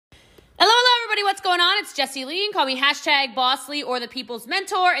what's going on? It's Jessie Lee, and call me hashtag Boss Lee or the People's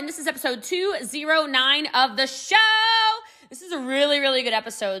Mentor, and this is episode 209 of the show. This is a really, really good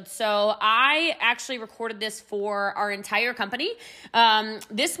episode. So I actually recorded this for our entire company.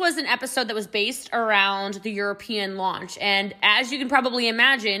 This was an episode that was based around the European launch. And as you can probably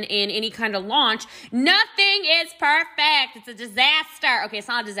imagine, in any kind of launch, nothing is perfect. It's a disaster. Okay, it's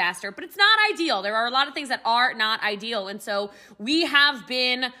not a disaster, but it's not ideal. There are a lot of things that are not ideal. And so we have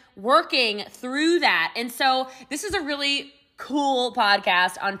been working through that. And so this is a really cool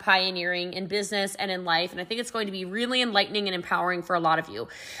podcast on pioneering in business and in life. And I think it's going to be really enlightening and empowering for a lot of you.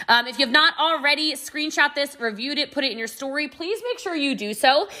 If you have not already screenshot this, reviewed it, put it in your story, please make sure you do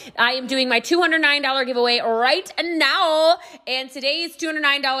so. I am doing my $209 giveaway right now. And today's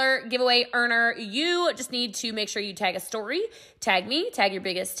 $209 giveaway earner, you just need to make sure you tag a story, tag me, tag your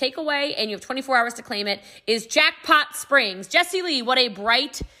biggest takeaway, and you have 24 hours to claim it, is Jackpot Springs. Jessie Lee, what a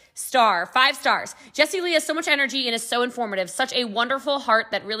bright star, 5 stars. Jessie Lee has so much energy and is so informative. Such a wonderful heart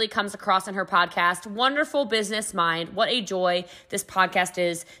that really comes across in her podcast. Wonderful business mind. What a joy this podcast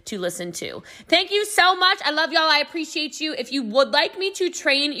is to listen to. Thank you so much. I love y'all. I appreciate you. If you would like me to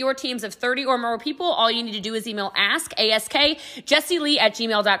train your teams of 30 or more people, all you need to do is email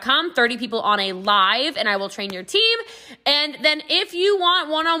ask@jessielee@gmail.com, 30 people on a live, and I will train your team. And then if you want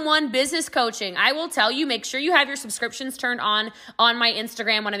one-on-one business coaching, I will tell you, make sure you have your subscriptions turned on my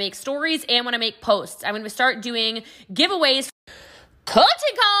Instagram when I make stories and when I make posts. I'm going to start doing giveaways,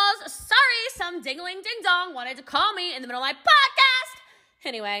 coaching calls. Sorry, some ding-a-ling ding-dong wanted to call me in the middle of my podcast.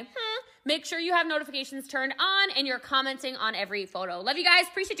 Anyway, make sure you have notifications turned on and you're commenting on every photo. Love you guys.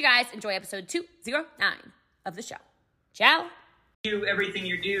 Appreciate you guys. Enjoy episode 209 of the show. Ciao. You, everything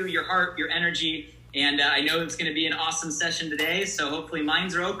you do, your heart, your energy. And I know it's going to be an awesome session today, so hopefully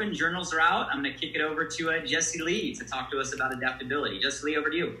minds are open, journals are out. I'm going to kick it over to Jessie Lee to talk to us about adaptability. Jessie Lee, over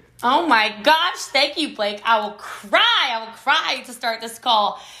to you. Oh my gosh, thank you, Blake. I will cry to start this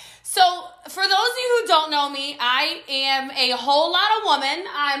call. So for those of you who don't know me, I am a whole lot of woman.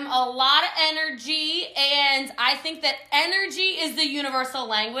 I'm a lot of energy, and I think that energy is the universal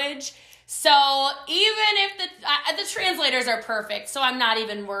language. So even if the translators are perfect, so I'm not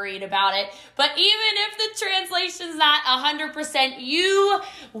even worried about it. But even if the translation's not 100%, you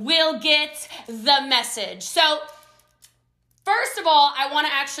will get the message. So first of all, I want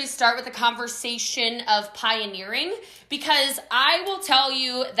to actually start with the conversation of pioneering, because I will tell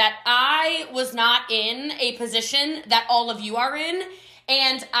you that I was not in a position that all of you are in,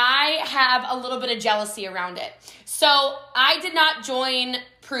 and I have a little bit of jealousy around it. So I did not join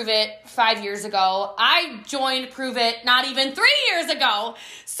Prove It 5 years ago. I joined Prove It not even 3 years ago.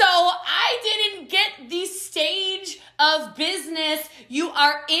 So I didn't get the stage of business you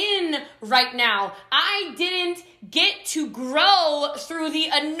are in right now. I didn't get to grow through the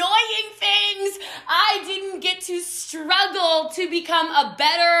annoying things. I didn't get to struggle to become a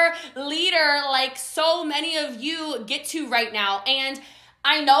better leader like so many of you get to right now. And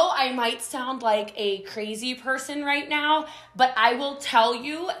I know I might sound like a crazy person right now, but I will tell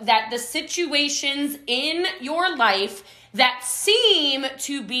you that the situations in your life that seem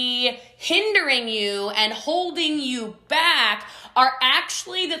to be hindering you and holding you back are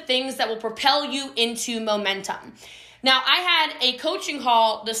actually the things that will propel you into momentum. Now, I had a coaching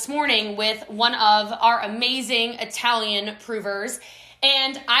call this morning with one of our amazing Italian provers,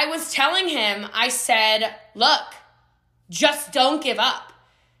 and I was telling him, I said, look, just don't give up.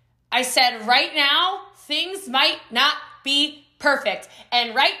 I said, right now, things might not be perfect.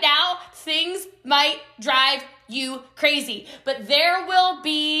 And right now, things might drive you crazy. But there will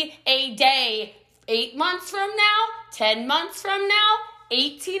be a day 8 months from now, 10 months from now,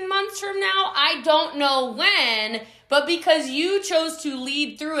 18 months from now. I don't know when, but because you chose to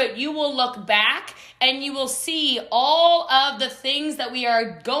lead through it, you will look back and you will see all of the things that we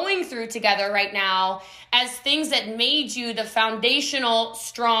are going through together right now as things that made you the foundational,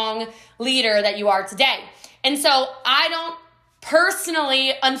 strong leader that you are today. And so I don't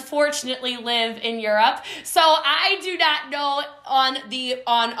personally, unfortunately, live in Europe, so I do not know on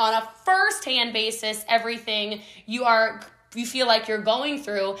a first-hand basis everything you feel like you're going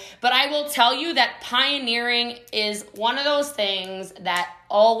through, but I will tell you that pioneering is one of those things that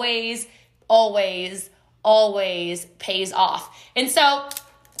always, always, always pays off. And so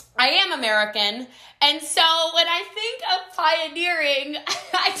I am American, and so when I think of pioneering,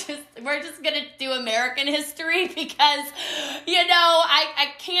 we're just going to do American history because,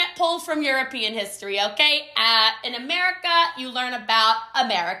 I can't pull from European history, okay? In America, you learn about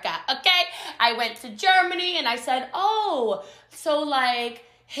America, okay? I went to Germany and I said, oh, so like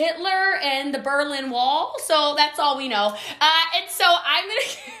Hitler and the Berlin Wall, so that's all we know. And so I'm going to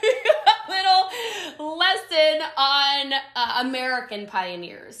give you a little American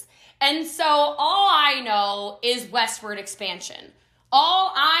pioneers. And so all I know is westward expansion.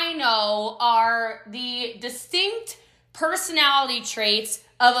 All I know are the distinct personality traits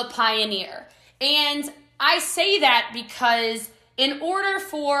of a pioneer. And I say that because in order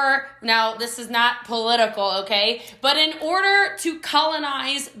for, now this is not political, okay, but in order to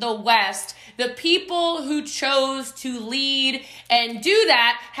colonize the West, the people who chose to lead and do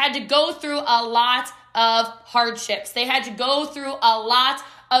that had to go through a lot of hardships. They had to go through a lot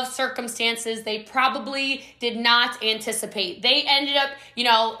of circumstances they probably did not anticipate. They ended up,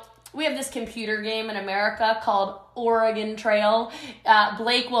 we have this computer game in America called Oregon Trail.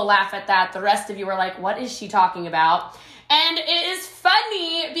 Blake will laugh at that. The rest of you are like, what is she talking about? And it is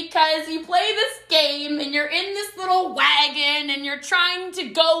funny because you play this game and you're in this little wagon and you're trying to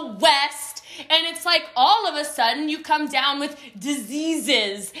go west. And it's like all of a sudden you come down with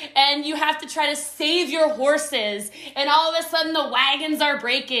diseases and you have to try to save your horses. And all of a sudden the wagons are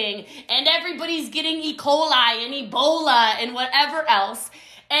breaking and everybody's getting E. coli and Ebola and whatever else.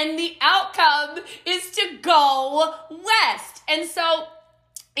 And the outcome is to go west. And so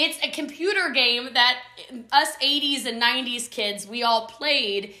it's a computer game that us 80s and 90s kids, we all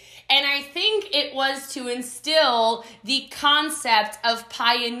played. And I think it was to instill the concept of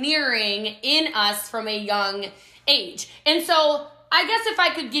pioneering in us from a young age. And so I guess if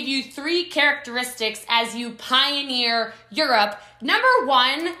I could give you 3 characteristics as you pioneer Europe, number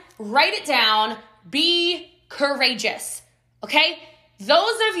 1, write it down, be courageous, okay?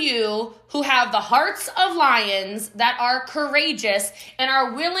 Those of you who have the hearts of lions that are courageous and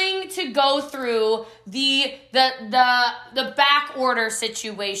are willing to go through the back order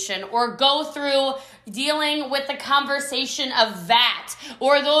situation or go through dealing with the conversation of VAT,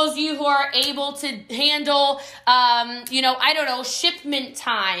 or those of you who are able to handle, shipment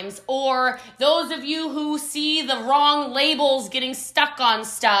times, or those of you who see the wrong labels getting stuck on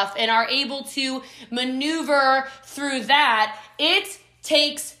stuff and are able to maneuver through that, it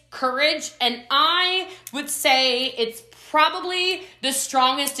takes courage, and I would say it's probably the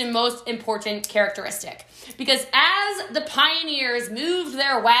strongest and most important characteristic. Because as the pioneers moved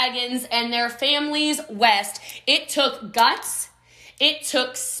their wagons and their families west, it took guts, it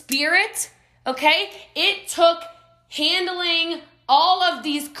took spirit, okay? It took handling all of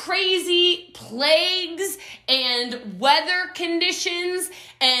these crazy plagues and weather conditions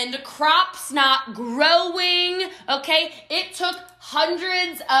and crops not growing, okay? It took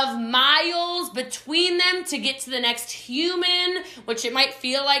hundreds of miles between them to get to the next human, which it might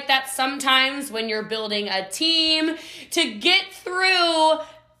feel like that sometimes when you're building a team, to get through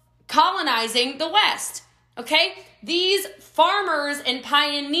colonizing the West, okay? These farmers and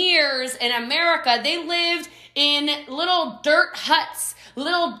pioneers in America, they lived in little dirt huts,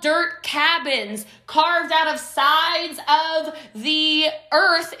 little dirt cabins carved out of sides of the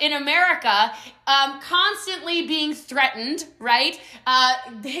earth in America, constantly being threatened, right?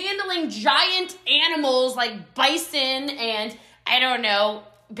 Handling giant animals like bison and,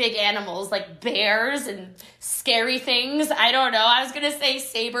 big animals like bears and scary things. I was going to say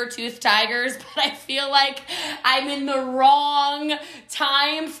saber-toothed tigers, but I feel like I'm in the wrong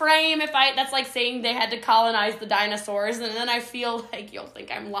time frame. That's like saying they had to colonize the dinosaurs, and then I feel like you'll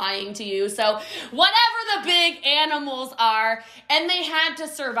think I'm lying to you. So whatever the big animals are, and they had to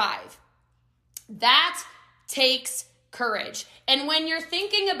survive. That takes courage. And when you're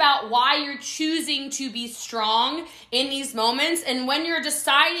thinking about why you're choosing to be strong in these moments, and when you're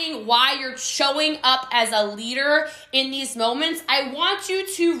deciding why you're showing up as a leader in these moments, I want you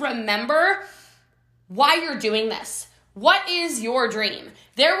to remember why you're doing this. What is your dream?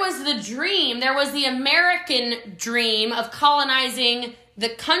 There was the American dream of colonizing the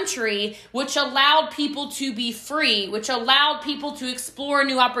country, which allowed people to be free, which allowed people to explore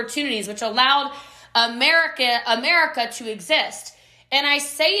new opportunities, which allowed America to exist. And I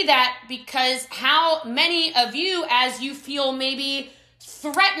say that because how many of you, as you feel maybe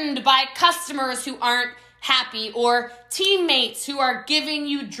threatened by customers who aren't happy, or teammates who are giving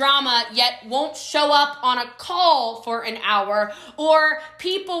you drama yet won't show up on a call for an hour, or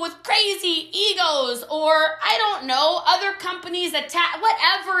people with crazy egos, or other companies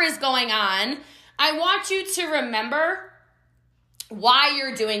whatever is going on, I want you to remember why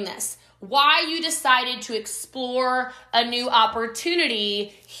you're doing this. Why you decided to explore a new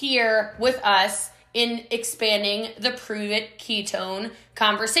opportunity here with us in expanding the Prove It Ketone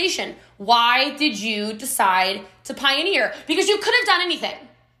conversation. Why did you decide to pioneer? Because you could have done anything.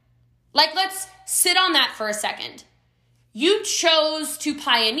 Let's sit on that for a second. You chose to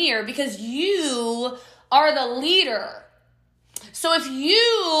pioneer because you are the leader. So if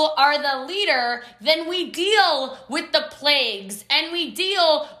you are the leader, then we deal with the plagues, and we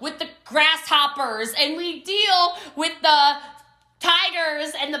deal with the grasshoppers, and we deal with the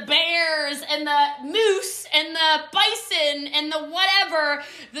tigers and the bears and the moose and the bison and the whatever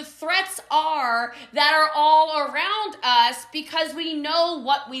the threats are that are all around us, because we know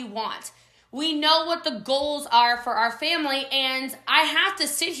what we want. We know what the goals are for our family. And I have to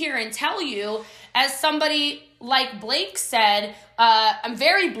sit here and tell you, as somebody like Blake said, I'm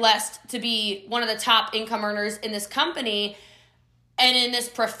very blessed to be one of the top income earners in this company and in this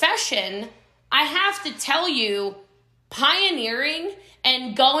profession. I have to tell you, pioneering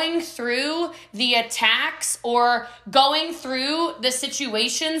and going through the attacks or going through the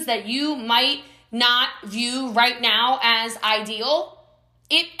situations that you might not view right now as ideal,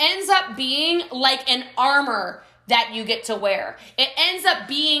 it ends up being like an armor that you get to wear. It ends up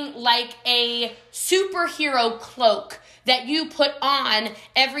being like a superhero cloak that you put on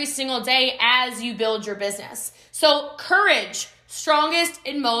every single day as you build your business. So courage, strongest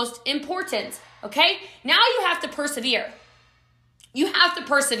and most important. Okay, now you have to persevere. You have to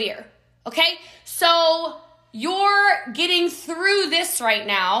persevere. Okay, so you're getting through this right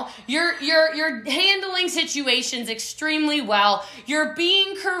now. You're handling situations extremely well. You're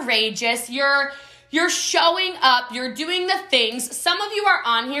being courageous. You're showing up. You're doing the things. Some of you are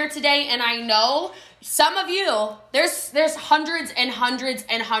on here today, and I know some of you. There's hundreds and hundreds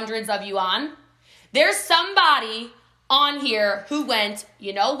and hundreds of you on. There's somebody on here who went,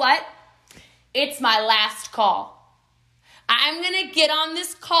 you know what? It's my last call. I'm going to get on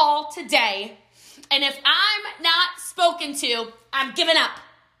this call today, and if I'm not spoken to, I'm giving up.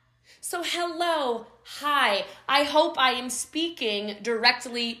 So hello, hi, I hope I am speaking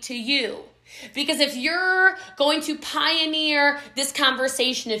directly to you. Because if you're going to pioneer this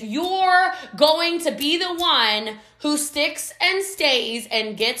conversation, if you're going to be the one who sticks and stays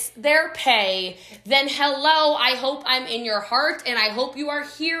and gets their pay, then hello, I hope I'm in your heart, and I hope you are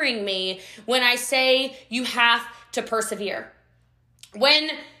hearing me when I say you have to persevere. When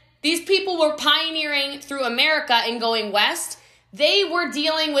these people were pioneering through America and going west, they were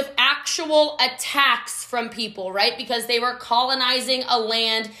dealing with actual attacks from people, right? Because they were colonizing a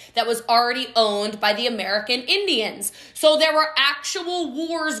land that was already owned by the American Indians. So there were actual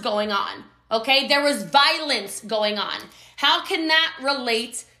wars going on, okay? There was violence going on. How can that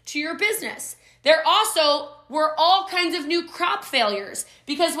relate to your business? There also were all kinds of new crop failures,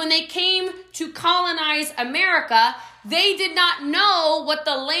 because when they came to colonize America, they did not know what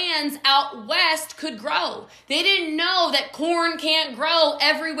the lands out west could grow. They didn't know that corn can't grow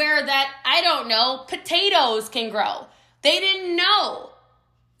everywhere that, I don't know, potatoes can grow. They didn't know.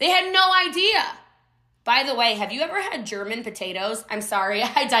 They had no idea. By the way, have you ever had German potatoes? I'm sorry,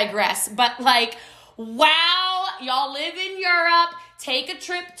 I digress. But like, wow, y'all live in Europe. Take a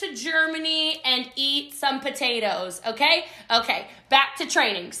trip to Germany and eat some potatoes, okay? Okay, back to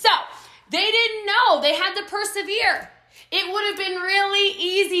training. So, they didn't know. They had to persevere. It would have been really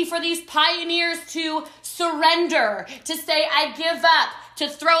easy for these pioneers to surrender, to say, I give up, to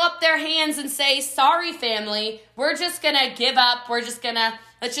throw up their hands and say, sorry, family, we're just going to give up.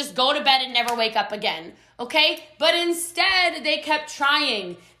 Let's just go to bed and never wake up again, okay? But instead, they kept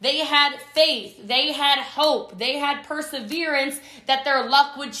trying. They had faith. They had hope. They had perseverance that their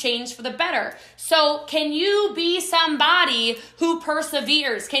luck would change for the better. So can you be somebody who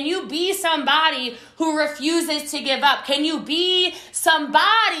perseveres? Can you be somebody who refuses to give up? Can you be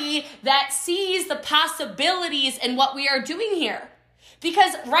somebody that sees the possibilities in what we are doing here?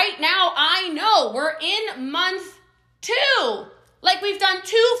 Because right now, I know we're in month 2. Like, we've done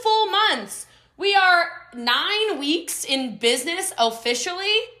 2 full months. We are 9 weeks in business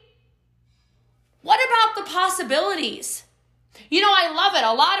officially. What about the possibilities? You know, I love it.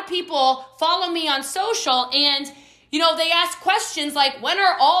 A lot of people follow me on social, and, you know, they ask questions like, when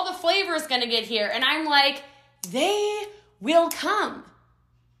are all the flavors going to get here? And I'm like, they will come.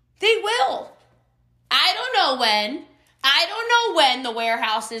 They will. I don't know when. I don't know when the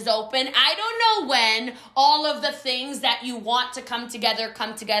warehouse is open. I don't know when all of the things that you want to come together.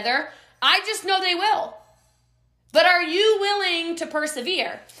 I just know they will. But are you willing to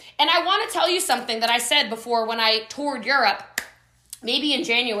persevere? And I want to tell you something that I said before when I toured Europe, maybe in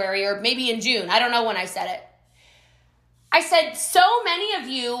January or maybe in June. I don't know when I said it. I said, so many of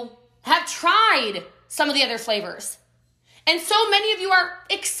you have tried some of the other flavors. And so many of you are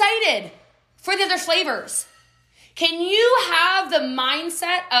excited for the other flavors. Can you have the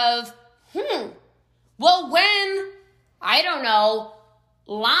mindset of, well, when, I don't know,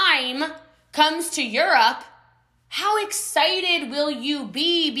 lime comes to Europe, How excited will you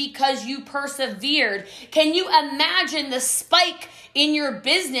be because you persevered? Can you imagine the spike in your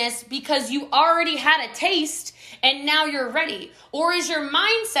business because you already had a taste and now you're ready? Or is your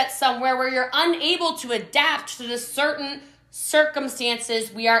mindset somewhere where you're unable to adapt to the certain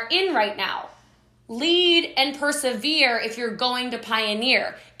circumstances we are in right now? Lead and persevere if you're going to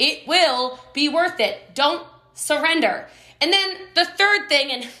pioneer. It will be worth it. Don't surrender. And then the third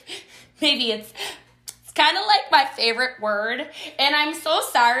thing, and maybe it's kind of like my favorite word, and I'm so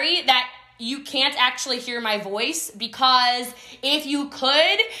sorry that you can't actually hear my voice, because if you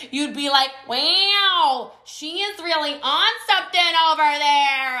could, you'd be like, wow, she is really on something over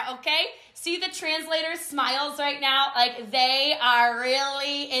there, okay? See the translator smiles right now, like they are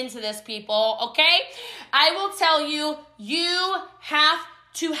really into this, people, okay? I will tell you, you have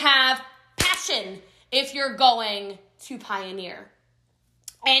to have passion if you're going to pioneer.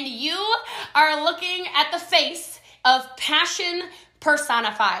 And you are looking at the face of passion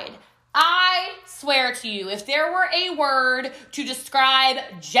personified. I swear to you, if there were a word to describe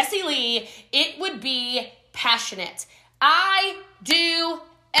Jessie Lee, it would be passionate. I do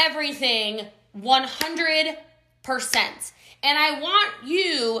everything 100%. And I want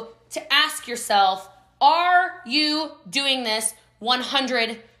you to ask yourself, are you doing this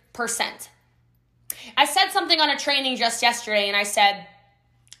 100%? I said something on a training just yesterday, and I said,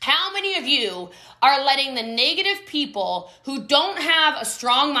 how many of you are letting the negative people who don't have a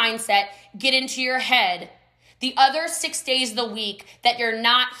strong mindset get into your head the other 6 days of the week that you're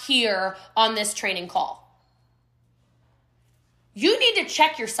not here on this training call? You need to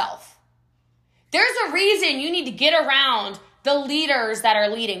check yourself. There's a reason you need to get around the leaders that are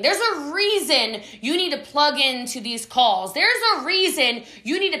leading. There's a reason you need to plug into these calls. There's a reason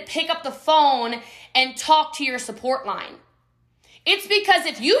you need to pick up the phone and talk to your support line. It's because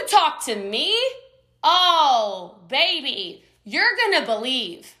if you talk to me, oh, baby, you're going to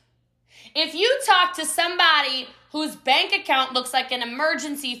believe. If you talk to somebody whose bank account looks like an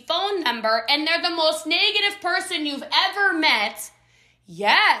emergency phone number and they're the most negative person you've ever met,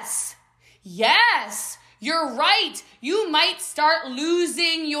 yes, you're right. You might start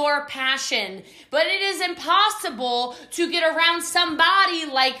losing your passion, but it is impossible to get around somebody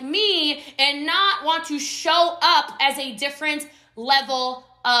like me and not want to show up as a different level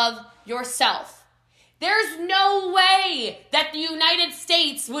of yourself. There's no way that the United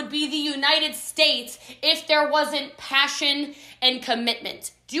States would be the United States if there wasn't passion and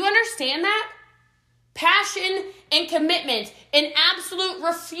commitment. Do you understand that? Passion and commitment, an absolute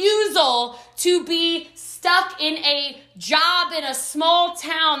refusal to be stuck in a job in a small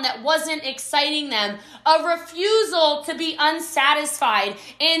town that wasn't exciting them, a refusal to be unsatisfied,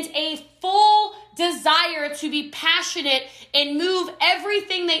 and a full desire to be passionate and move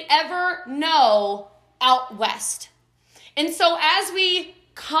everything they ever know out west. And so as we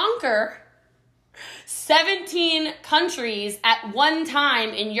conquer 17 countries at one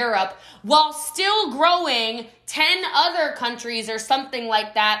time in Europe, while still growing 10 other countries or something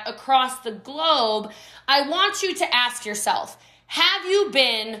like that across the globe, I want you to ask yourself, have you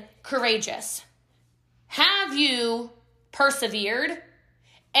been courageous? Have you persevered?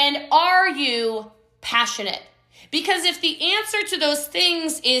 And are you passionate? Because if the answer to those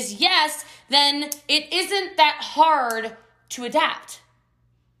things is yes, then it isn't that hard to adapt.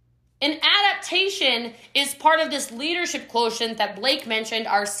 And adaptation is part of this leadership quotient that Blake mentioned,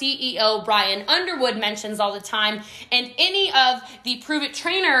 our CEO Brian Underwood mentions all the time, and any of the Prove It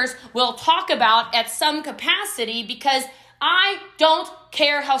trainers will talk about at some capacity, because I don't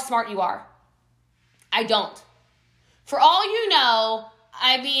care how smart you are. I don't. For all you know,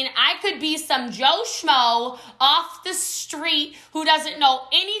 I could be some Joe Schmo off the street who doesn't know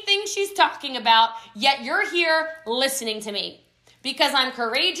anything she's talking about, yet you're here listening to me. Because I'm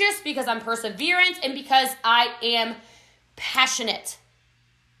courageous, because I'm perseverant, and because I am passionate.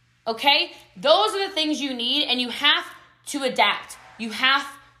 Okay? Those are the things you need, and you have to adapt. You have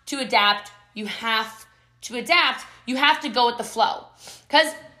to adapt. You have to adapt. You have to go with the flow.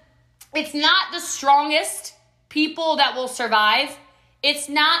 Because it's not the strongest people that will survive. It's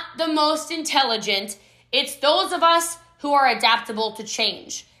not the most intelligent. It's those of us who are adaptable to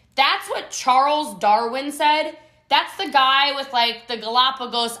change. That's what Charles Darwin said. That's the guy with like the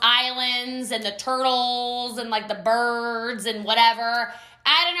Galapagos Islands and the turtles and like the birds and whatever.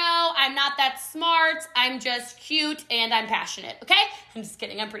 I don't know. I'm not that smart. I'm just cute and I'm passionate. Okay? I'm just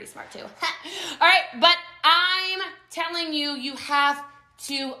kidding. I'm pretty smart too. All right. But I'm telling you, you have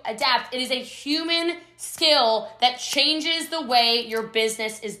to adapt. It is a human skill that changes the way your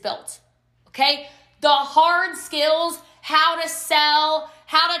business is built. Okay? The hard skills how to sell,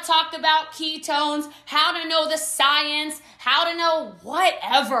 how to talk about ketones, how to know the science, how to know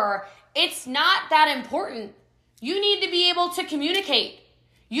whatever. It's not that important. You need to be able to communicate.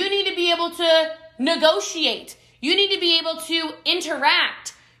 You need to be able to negotiate. You need to be able to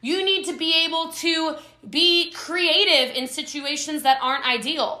interact. You need to be able to be creative in situations that aren't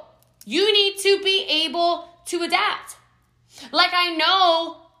ideal. You need to be able to adapt. Like I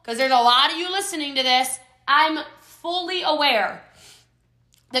know, because there's a lot of you listening to this, I'm fully aware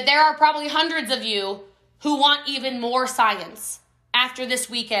that there are probably hundreds of you who want even more science after this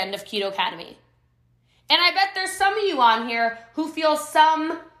weekend of Keto Academy. And I bet there's some of you on here who feel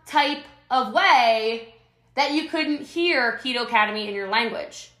some type of way that you couldn't hear Keto Academy in your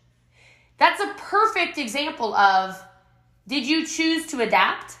language. That's a perfect example of, did you choose to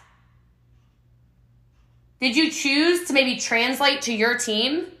adapt? Did you choose to maybe translate to your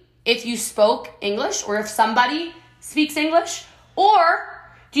team if you spoke English or if somebody speaks English? Or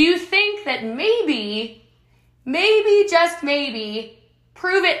do you think that maybe, just maybe,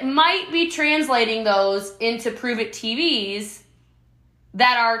 Prove It might be translating those into Prove It TVs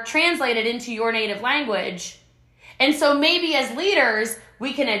that are translated into your native language? And so maybe as leaders,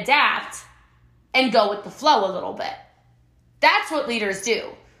 we can adapt and go with the flow a little bit. That's what leaders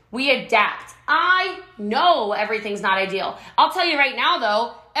do. We adapt. I know everything's not ideal. I'll tell you right now,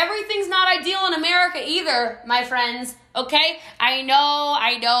 though, everything's not ideal in America either, my friends, okay? I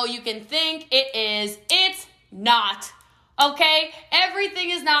know you can think it is. It's not, okay? Everything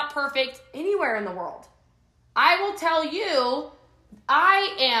is not perfect anywhere in the world. I will tell you,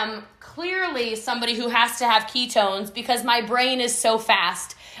 I am clearly somebody who has to have ketones because my brain is so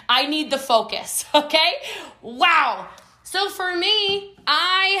fast. I need the focus, okay? Wow. So for me,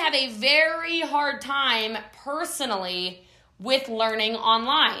 I have a very hard time personally with learning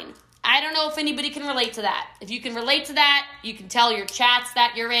online. I don't know if anybody can relate to that. If you can relate to that, you can tell your chats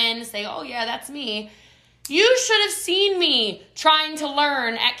that you're in, say, oh yeah, that's me. You should have seen me trying to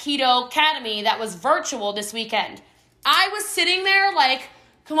learn at Keto Academy that was virtual this weekend. I was sitting there like,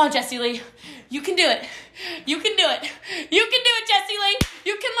 come on, Jessie Lee, you can do it. You can do it. You can do it, Jessie Lee.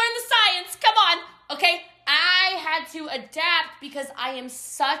 You can learn the science. Come on, okay? I had to adapt because I am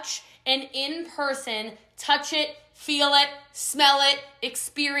such an in-person, touch it, feel it, smell it,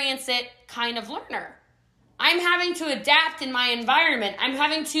 experience it kind of learner. I'm having to adapt in my environment. I'm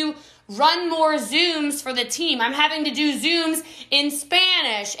having to run more Zooms for the team. I'm having to do Zooms in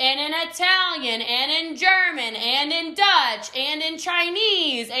Spanish and in Italian and in German and in Dutch and in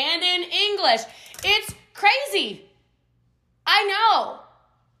Chinese and in English. It's crazy. I know.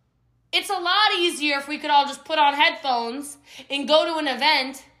 It's a lot easier if we could all just put on headphones and go to an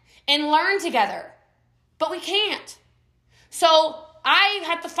event and learn together. But we can't. So I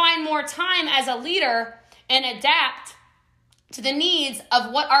have to find more time as a leader and adapt to the needs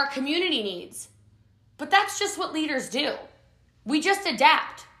of what our community needs. But that's just what leaders do. We just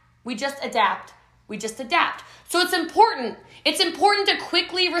adapt. We just adapt. We just adapt. So it's important. It's important to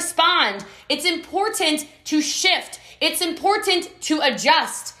quickly respond. It's important to shift. It's important to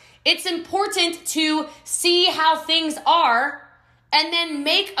adjust. It's important to see how things are and then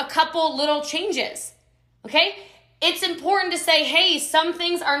make a couple little changes, okay? It's important to say, hey, some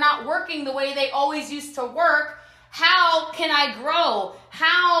things are not working the way they always used to work. How can I grow?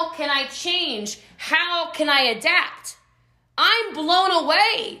 How can I change? How can I adapt? I'm blown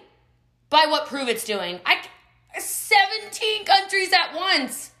away by what Prove It's doing. 17 countries at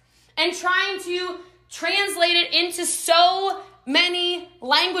once and trying to translate it into so many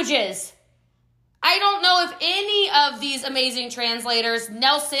languages. I don't know if any of these amazing translators,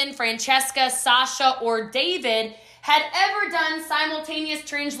 Nelson, Francesca, Sasha, or David, had ever done simultaneous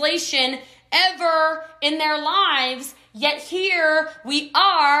translation ever in their lives, yet here we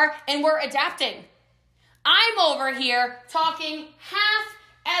are and we're adapting. I'm over here talking half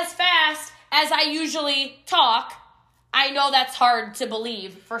as fast as I usually talk. I know that's hard to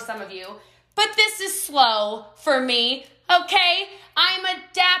believe for some of you, but this is slow for me, okay? I'm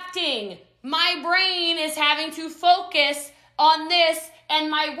adapting. My brain is having to focus on this and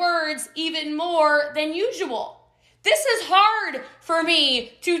my words even more than usual. This is hard for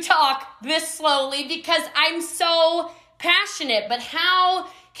me to talk this slowly because I'm so passionate, but how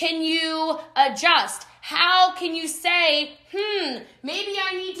can you adjust? How can you say, maybe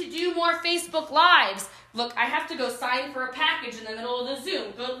I need to do more Facebook Lives? Look, I have to go sign for a package in the middle of the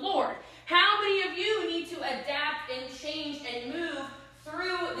Zoom. Good Lord. How many of you need to adapt and change and move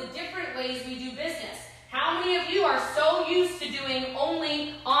through the different ways we do business? How many of you are so used to doing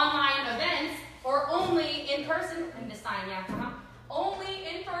only online events or only in-person, only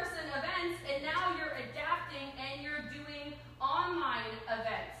in-person events, and now you're adapting and you're doing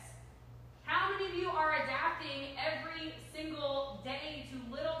single day to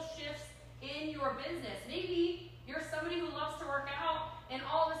little shifts in your business. Maybe you're somebody who loves to work out, and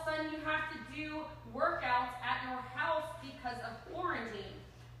all of a sudden you have to do workouts at your house because of quarantine.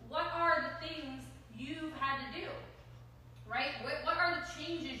 What are the things you've had to do, right? What are the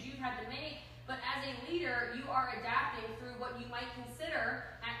changes you've had to make? But as a leader, you are adapting through what you might consider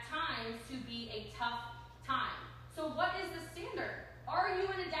at times to be a tough time. So what is the standard? Are you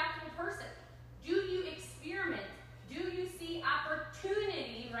an adaptable person? Do you experiment? Do you see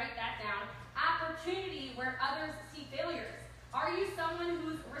opportunity? Write that down. Opportunity where others see failures. Are you someone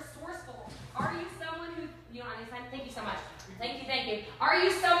who's resourceful? Are you someone who, you know, thank you so much. Thank you. Are you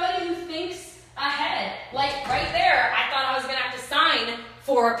somebody who thinks ahead? Like right there, I thought I was going to have to sign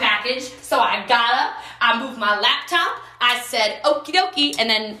for a package. So I got up, I moved my laptop, I said, okie dokie, and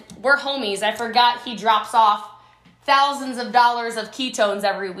then we're homies. I forgot he drops off thousands of dollars of ketones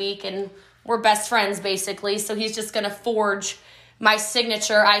every week, and we're best friends basically. So he's just going to forge my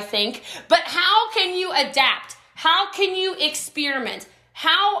signature, I think. But how can you adapt? How can you experiment?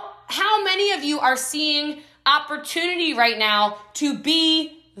 How many of you are seeing opportunity right now to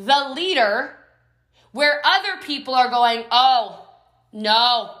be the leader where other people are going, oh,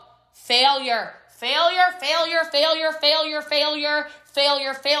 no, failure.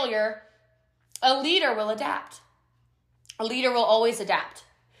 A leader will adapt. A leader will always adapt.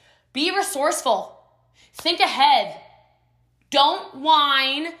 Be resourceful. Think ahead. Don't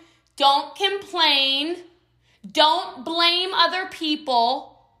whine. Don't complain. Don't blame other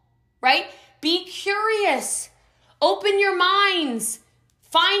people, right? Be curious. Open your minds.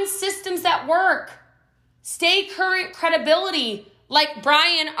 Find systems that work. Stay current credibility. Like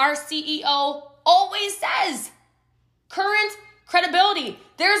Brian, our CEO, always says. Current credibility.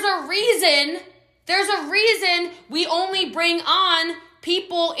 There's a reason we only bring on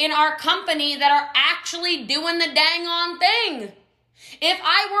people in our company that are actually doing the dang on thing. If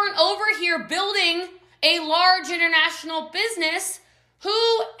I weren't over here building a large international business,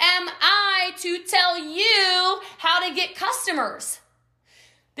 who am I to tell you how to get customers?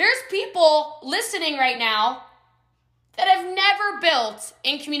 There's people listening right now that have never built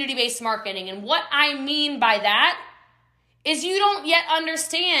in community-based marketing. And what I mean by that is you don't yet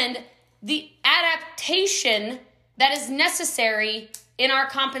understand the adaptation that is necessary in our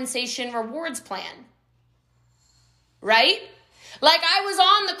compensation rewards plan, right? Like I was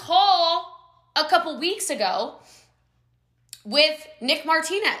on the call a couple weeks ago with Nick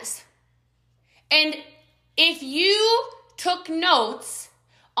Martinez. And if you took notes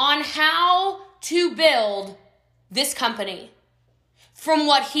on how to build this company from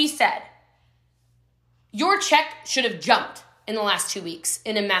what he said, your check should have jumped in the last 2 weeks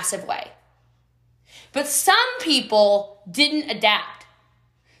in a massive way. But some people didn't adapt.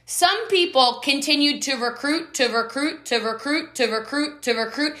 Some people continued to recruit.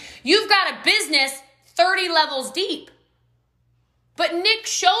 You've got a business 30 levels deep. But Nick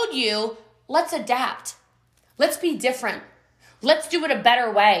showed you, let's adapt. Let's be different. Let's do it a better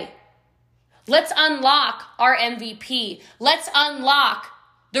way. Let's unlock our MVP. Let's unlock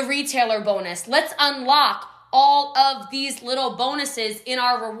the retailer bonus. Let's unlock all of these little bonuses in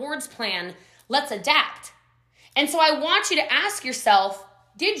our rewards plan. Let's adapt. And so I want you to ask yourself,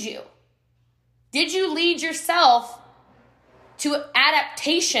 did you? Did you lead yourself to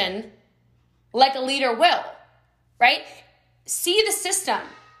adaptation like a leader will, right? See the system.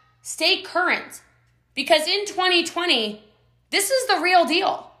 Stay current. Because in 2020, this is the real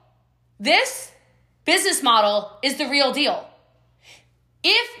deal. This business model is the real deal.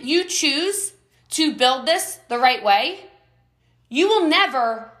 If you choose to build this the right way, you will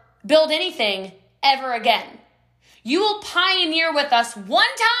never build anything ever again. You will pioneer with us one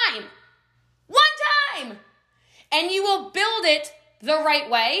time, and you will build it the right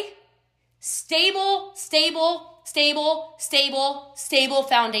way. Stable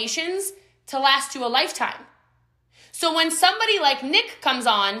foundations to last you a lifetime. So when somebody like Nick comes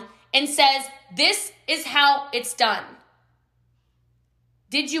on and says, this is how it's done,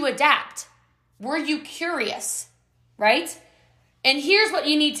 did you adapt? Were you curious, right? And here's what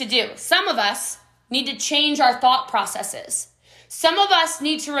you need to do. Some of us need to change our thought processes. Some of us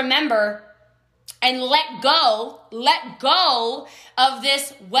need to remember and let go of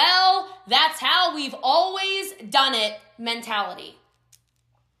this, well, that's how we've always done it mentality.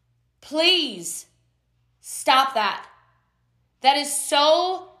 Please stop that. That is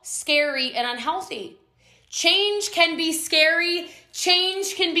so scary and unhealthy. Change can be scary.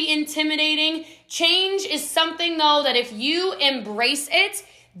 Change can be intimidating. Change is something, though, that if you embrace it,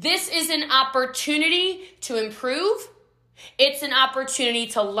 this is an opportunity to improve. It's an opportunity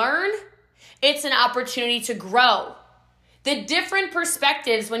to learn. It's an opportunity to grow. The different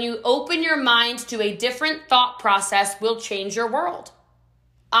perspectives when you open your mind to a different thought process will change your world.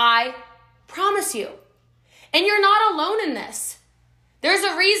 I promise you. And you're not alone in this. There's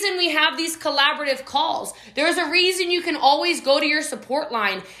a reason we have these collaborative calls. There's a reason you can always go to your support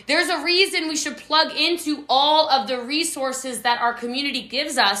line. There's a reason we should plug into all of the resources that our community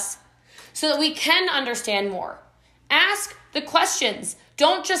gives us so that we can understand more. Ask the questions.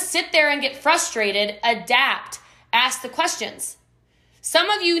 Don't just sit there and get frustrated. Adapt. Ask the questions. Some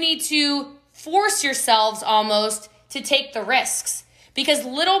of you need to force yourselves almost to take the risks, because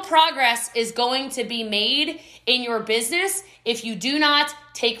little progress is going to be made in your business if you do not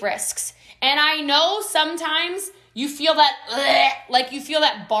take risks. And I know sometimes you feel that, like you feel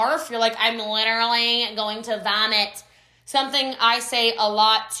that barf. You're like, I'm literally going to vomit. Something I say a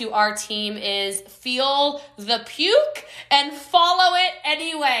lot to our team is feel the puke and follow it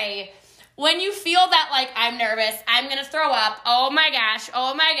anyway. When you feel that, like, I'm nervous, I'm going to throw up, oh my gosh,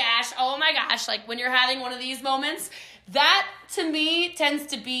 like when you're having one of these moments, that, to me, tends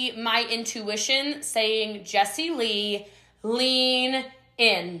to be my intuition saying, Jessie Lee, lean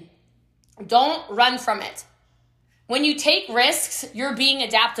in. Don't run from it. When you take risks, you're being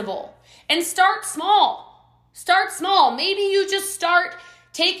adaptable. And start small. Start small. Maybe you just start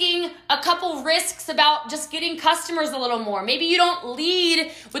taking a couple risks about just getting customers a little more. Maybe you don't lead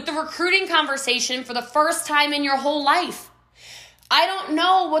with the recruiting conversation for the first time in your whole life. I don't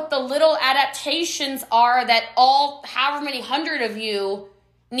know what the little adaptations are that all however many hundred of you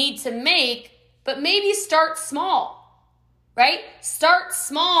need to make, but maybe start small, right? Start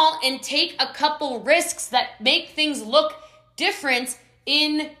small and take a couple risks that make things look different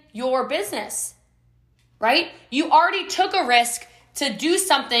in your business, right? You already took a risk to do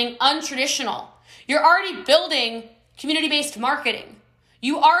something untraditional. You're already building community-based marketing.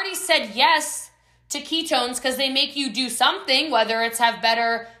 You already said yes to ketones because they make you do something, whether it's have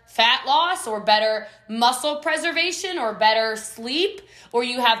better fat loss or better muscle preservation or better sleep, or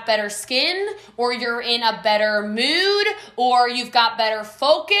you have better skin, or you're in a better mood, or you've got better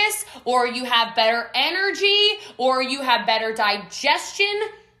focus, or you have better energy, or you have better digestion.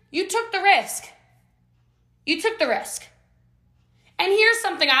 You took the risk. You took the risk. And here's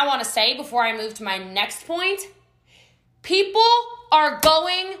something I want to say before I move to my next point. People are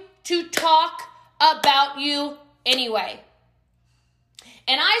going to talk about you anyway.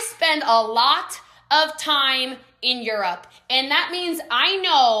 And I spend a lot of time in Europe. And that means I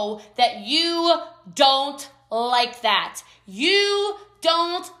know that you don't like that. You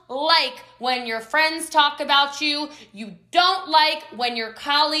don't like when your friends talk about you. You don't like when your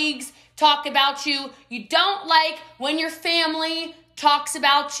colleagues talk about you. You don't like when your family talks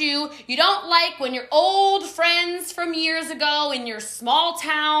about you. You don't like when your old friends from years ago in your small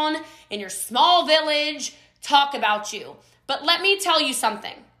town, in your small village, talk about you. But let me tell you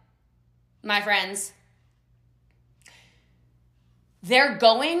something, my friends. They're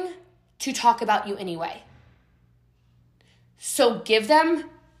going to talk about you anyway. So give them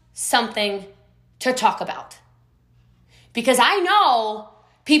something to talk about. Because I know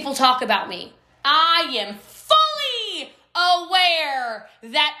people talk about me. I am fully aware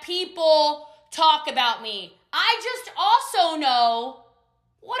that people talk about me. I just also know,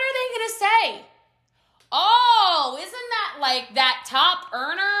 what are they going to say? Oh, isn't that like that top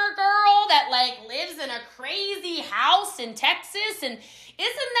earner girl that like lives in a crazy house in Texas? And isn't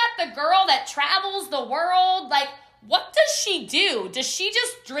that the girl that travels the world? Like, what does she do? Does she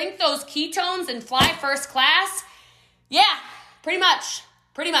just drink those ketones and fly first class? Yeah, pretty much.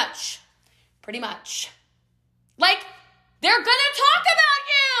 Like, they're gonna talk about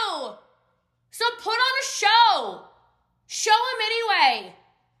you. So put on a show. Show them anyway.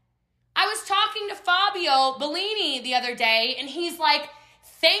 I was talking to Fabio Bellini the other day, and he's like,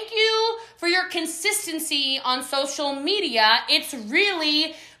 thank you for your consistency on social media. It's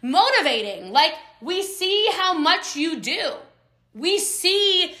really motivating. Like, we see how much you do. We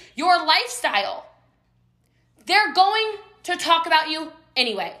see your lifestyle. They're going to talk about you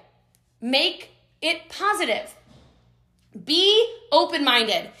anyway. Make it positive. Be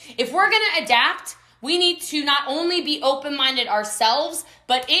open-minded. If we're going to adapt, we need to not only be open-minded ourselves,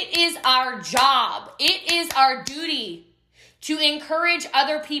 but it is our job. It is our duty to encourage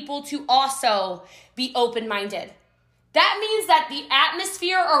other people to also be open-minded. That means that the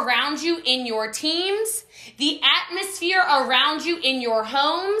atmosphere around you in your teams, the atmosphere around you in your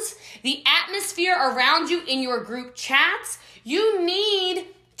homes, the atmosphere around you in your group chats, you need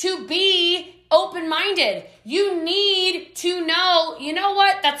to be open-minded. You need to know, you know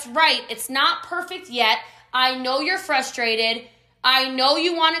what? That's right. It's not perfect yet. I know you're frustrated. I know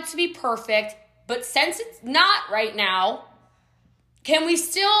you want it to be perfect, but since it's not right now, Can we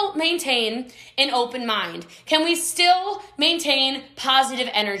still maintain an open mind? Can we still maintain positive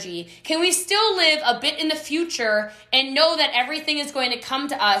energy? Can we still live a bit in the future and know that everything is going to come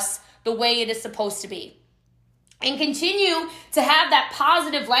to us the way it is supposed to be? And continue to have that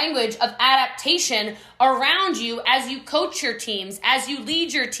positive language of adaptation around you as you coach your teams, as you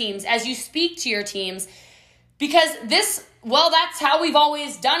lead your teams, as you speak to your teams. Because this, well, that's how we've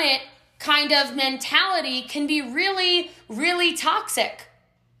always done it kind of mentality can be really, really toxic.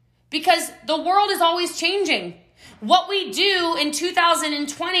 Because the world is always changing. What we do in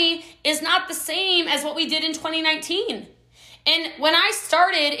 2020 is not the same as what we did in 2019. And when I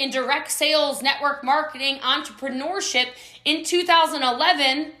started in direct sales, network marketing, entrepreneurship in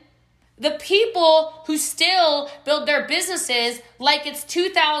 2011, the people who still build their businesses like it's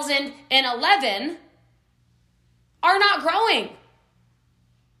 2011 are not growing.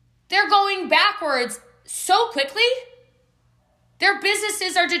 They're going backwards so quickly. Their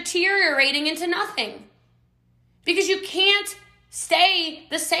businesses are deteriorating into nothing because you can't stay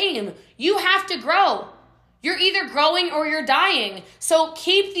the same. You have to grow. You're either growing or you're dying. So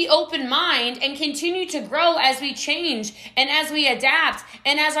keep the open mind and continue to grow as we change and as we adapt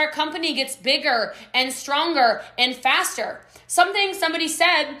and as our company gets bigger and stronger and faster. Something somebody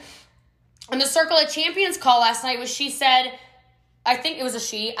said on the Circle of Champions call last night was she said, I think it was a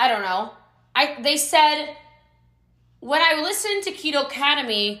she, I don't know. They said, when I listened to Keto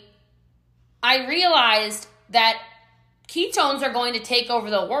Academy, I realized that ketones are going to take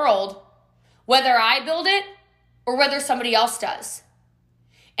over the world, whether I build it or whether somebody else does.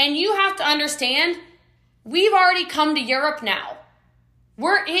 And you have to understand, we've already come to Europe now.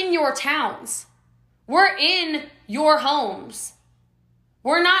 We're in your towns. We're in your homes.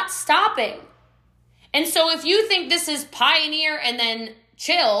 We're not stopping. And so if you think this is pioneer and then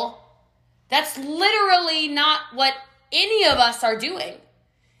chill, that's literally not what any of us are doing.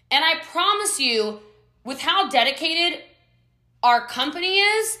 And I promise you, with how dedicated our company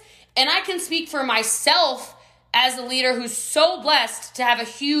is, and I can speak for myself as a leader who's so blessed to have a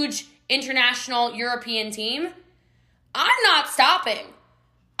huge international European team, I'm not stopping.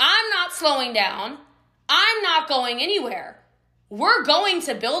 I'm not slowing down. I'm not going anywhere. We're going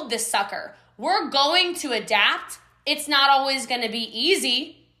to build this sucker. We're going to adapt. It's not always going to be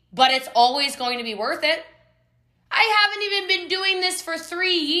easy, but it's always going to be worth it. I haven't even been doing this for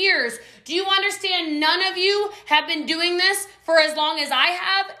 3 years. Do you understand? None of you have been doing this for as long as I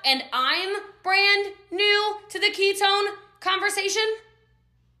have, and I'm brand new to the ketone conversation?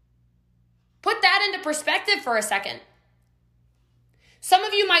 Put that into perspective for a second. Some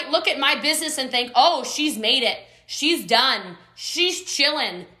of you might look at my business and think, oh, she's made it. She's done. She's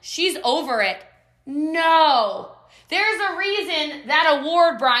chilling. She's over it. No. There's a reason that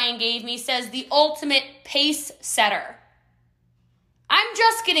award Brian gave me says the ultimate pace setter. I'm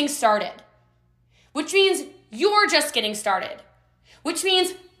just getting started, which means you're just getting started, which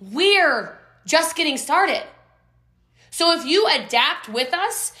means we're just getting started. So if you adapt with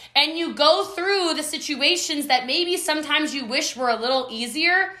us and you go through the situations that maybe sometimes you wish were a little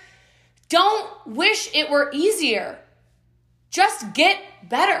easier, don't wish it were easier. Just get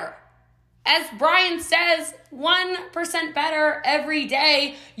better. As Brian says, 1% better every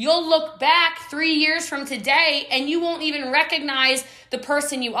day. You'll look back 3 years from today and you won't even recognize the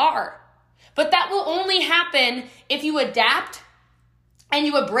person you are. But that will only happen if you adapt and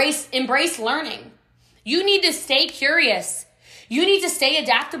you embrace learning. You need to stay curious. You need to stay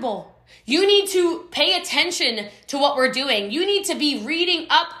adaptable. You need to pay attention to what we're doing. You need to be reading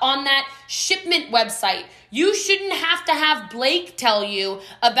up on that shipment website. You shouldn't have to have Blake tell you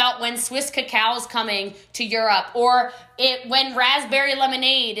about when Swiss cacao is coming to Europe, or when raspberry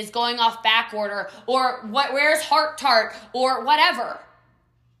lemonade is going off back order, or where's Heart Tart, or whatever.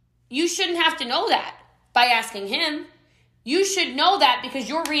 You shouldn't have to know that by asking him. You should know that because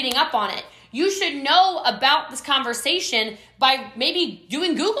you're reading up on it. You should know about this conversation by maybe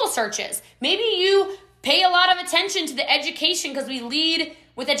doing Google searches. Maybe you pay a lot of attention to the education because we lead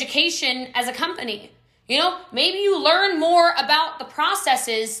with education as a company. You know, maybe you learn more about the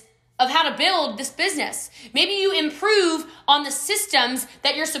processes of how to build this business. Maybe you improve on the systems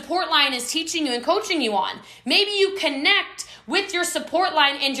that your support line is teaching you and coaching you on. Maybe you connect with your support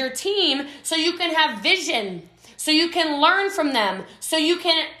line and your team so you can have vision, so you can learn from them, so you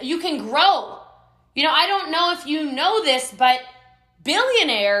can grow. You know, I don't know if you know this, but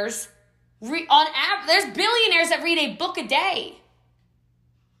billionaires, there's billionaires that read a book a day.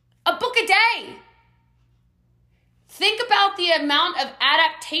 A book a day. Think about the amount of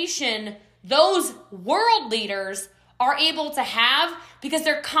adaptation those world leaders are able to have because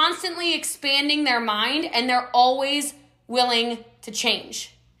they're constantly expanding their mind and they're always willing to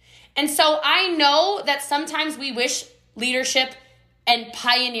change. And so I know that sometimes we wish leadership and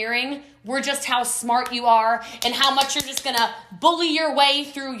pioneering were just how smart you are and how much you're just going to bully your way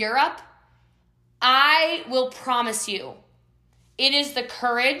through Europe. I will promise you, it is the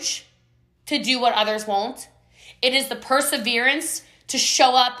courage to do what others won't. It is the perseverance to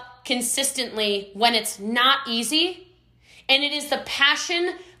show up consistently when it's not easy. And it is the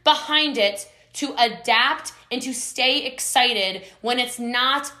passion behind it to adapt and to stay excited when it's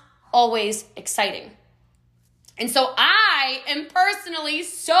not always exciting. And so I am personally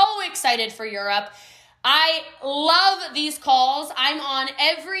so excited for Europe. I love these calls. I'm on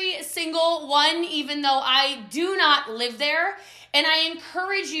every single one, even though I do not live there. And I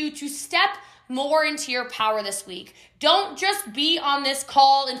encourage you to step more into your power this week. Don't just be on this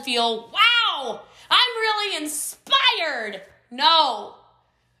call and feel, wow, I'm really inspired. No.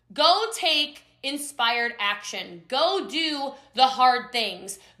 Go take inspired action. Go do the hard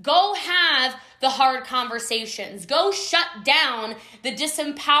things. Go have the hard conversations. Go shut down the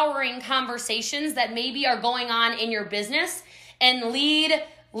disempowering conversations that maybe are going on in your business and lead.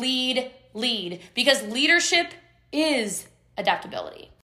 Because leadership is adaptability.